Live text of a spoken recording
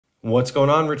What's going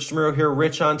on? Rich DeMuro here,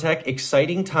 Rich on Tech.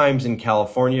 Exciting times in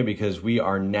California because we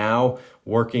are now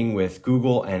working with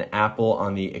Google and Apple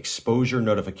on the exposure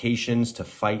notifications to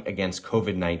fight against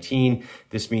COVID-19.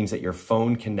 This means that your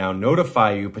phone can now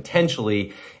notify you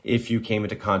potentially if you came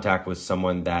into contact with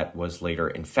someone that was later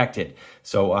infected.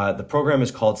 So the program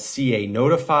is called CA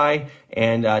Notify,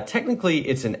 and technically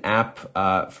it's an app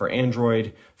for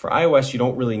Android. For iOS, you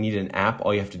don't really need an app.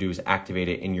 All you have to do is activate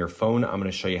it in your phone. I'm going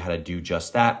to show you how to do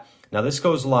just that. Now, this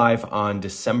goes live on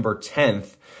December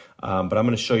 10th, but I'm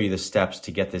going to show you the steps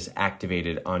to get this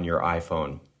activated on your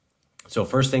iPhone. So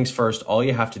first things first, all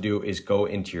you have to do is go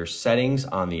into your settings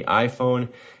on the iPhone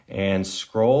and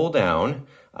scroll down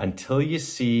until you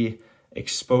see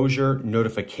exposure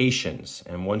notifications.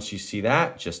 And once you see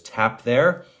that, just tap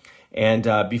there.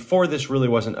 And before, this really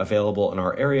wasn't available in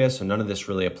our area, so none of this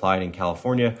really applied in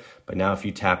California. But now if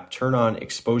you tap turn on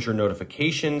exposure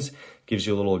notifications, gives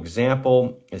you a little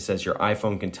example. It says your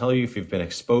iPhone can tell you if you've been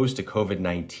exposed to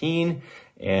COVID-19,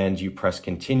 and you press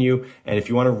continue. And if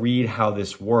you want to read how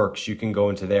this works, you can go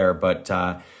into there. But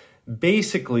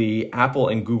basically, Apple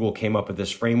and Google came up with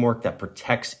this framework that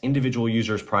protects individual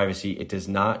users' privacy. It does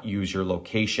not use your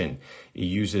location. It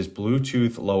uses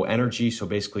Bluetooth low energy. So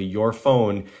basically, your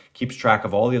phone keeps track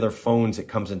of all the other phones it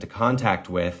comes into contact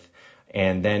with.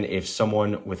 And then if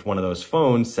someone with one of those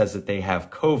phones says that they have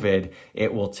COVID,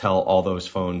 it will tell all those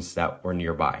phones that were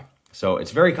nearby. So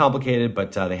it's very complicated,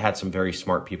 but they had some very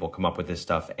smart people come up with this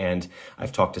stuff. And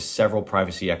I've talked to several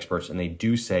privacy experts, and they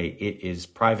do say it is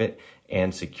private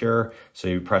and secure. So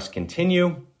you press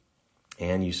continue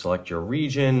and you select your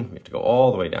region. We have to go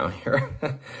all the way down here.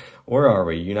 Where are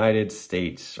we? United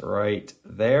States, right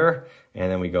there.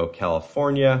 And then we go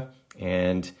California,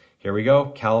 and here we go,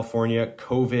 California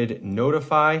COVID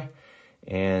Notify,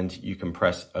 and you can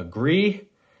press agree,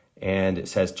 and it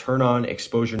says turn on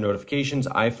exposure notifications.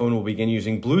 iPhone will begin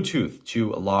using Bluetooth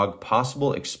to log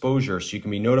possible exposure so you can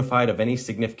be notified of any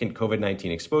significant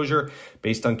COVID-19 exposure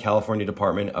based on California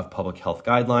Department of Public Health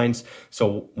guidelines.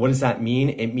 So what does that mean?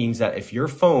 It means that if your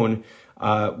phone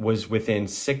was within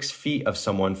 6 feet of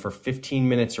someone for 15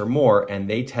 minutes or more and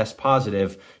they test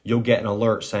positive, you'll get an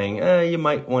alert saying, you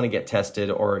might want to get tested,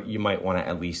 or you might want to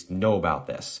at least know about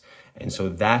this. And so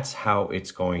that's how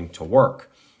it's going to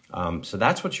work. So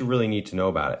that's what you really need to know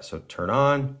about it. So turn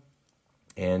on,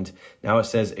 and now it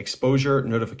says exposure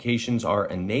notifications are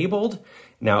enabled.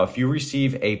 Now, if you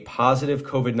receive a positive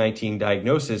COVID-19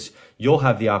 diagnosis, you'll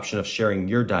have the option of sharing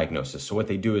your diagnosis. So what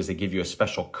they do is they give you a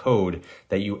special code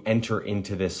that you enter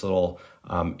into this little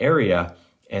area,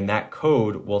 and that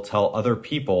code will tell other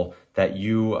people that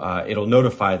it'll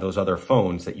notify those other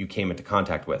phones that you came into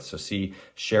contact with. So see,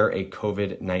 share a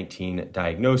COVID-19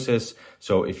 diagnosis.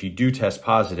 So if you do test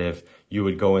positive, you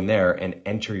would go in there and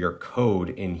enter your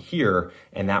code in here,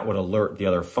 and that would alert the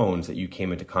other phones that you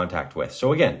came into contact with.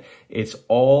 So again, it's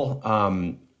all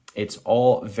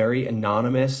very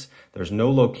anonymous. There's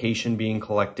no location being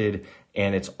collected,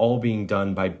 and it's all being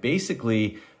done by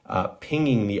basically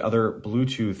pinging the other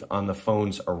Bluetooth on the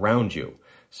phones around you.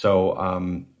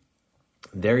 So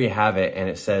there you have it, and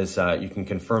it says you can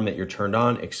confirm that you're turned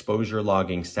on. Exposure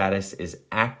logging status is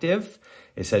active.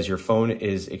 It says your phone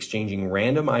is exchanging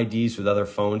random IDs with other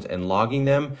phones and logging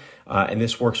them, and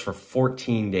this works for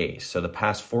 14 days. So the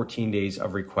past 14 days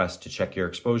of requests to check your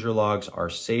exposure logs are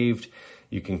saved.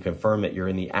 You can confirm that you're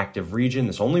in the active region.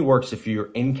 This only works if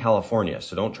you're in California,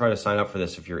 so don't try to sign up for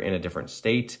this if you're in a different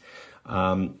state.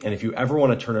 And if you ever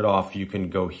want to turn it off, you can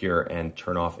go here and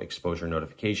turn off exposure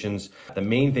notifications. The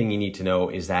main thing you need to know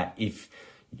is that if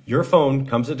your phone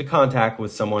comes into contact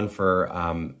with someone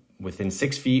for within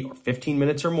 6 feet or 15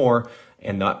 minutes or more,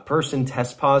 and that person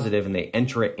tests positive and they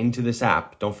enter it into this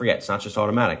app, don't forget, it's not just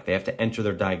automatic. They have to enter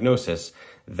their diagnosis.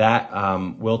 That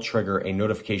will trigger a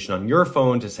notification on your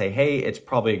phone to say, hey, it's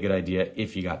probably a good idea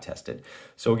if you got tested.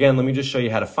 So again, let me just show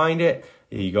you how to find it.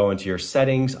 You go into your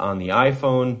settings on the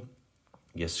iPhone.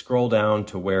 You scroll down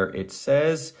to where it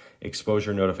says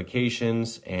exposure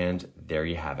notifications, and there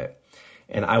you have it.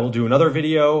 And I will do another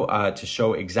video to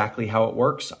show exactly how it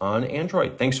works on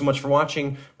Android. Thanks so much for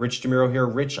watching. Rich DeMuro here,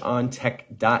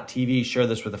 richontech.tv. Share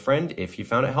this with a friend if you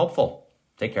found it helpful.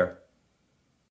 Take care.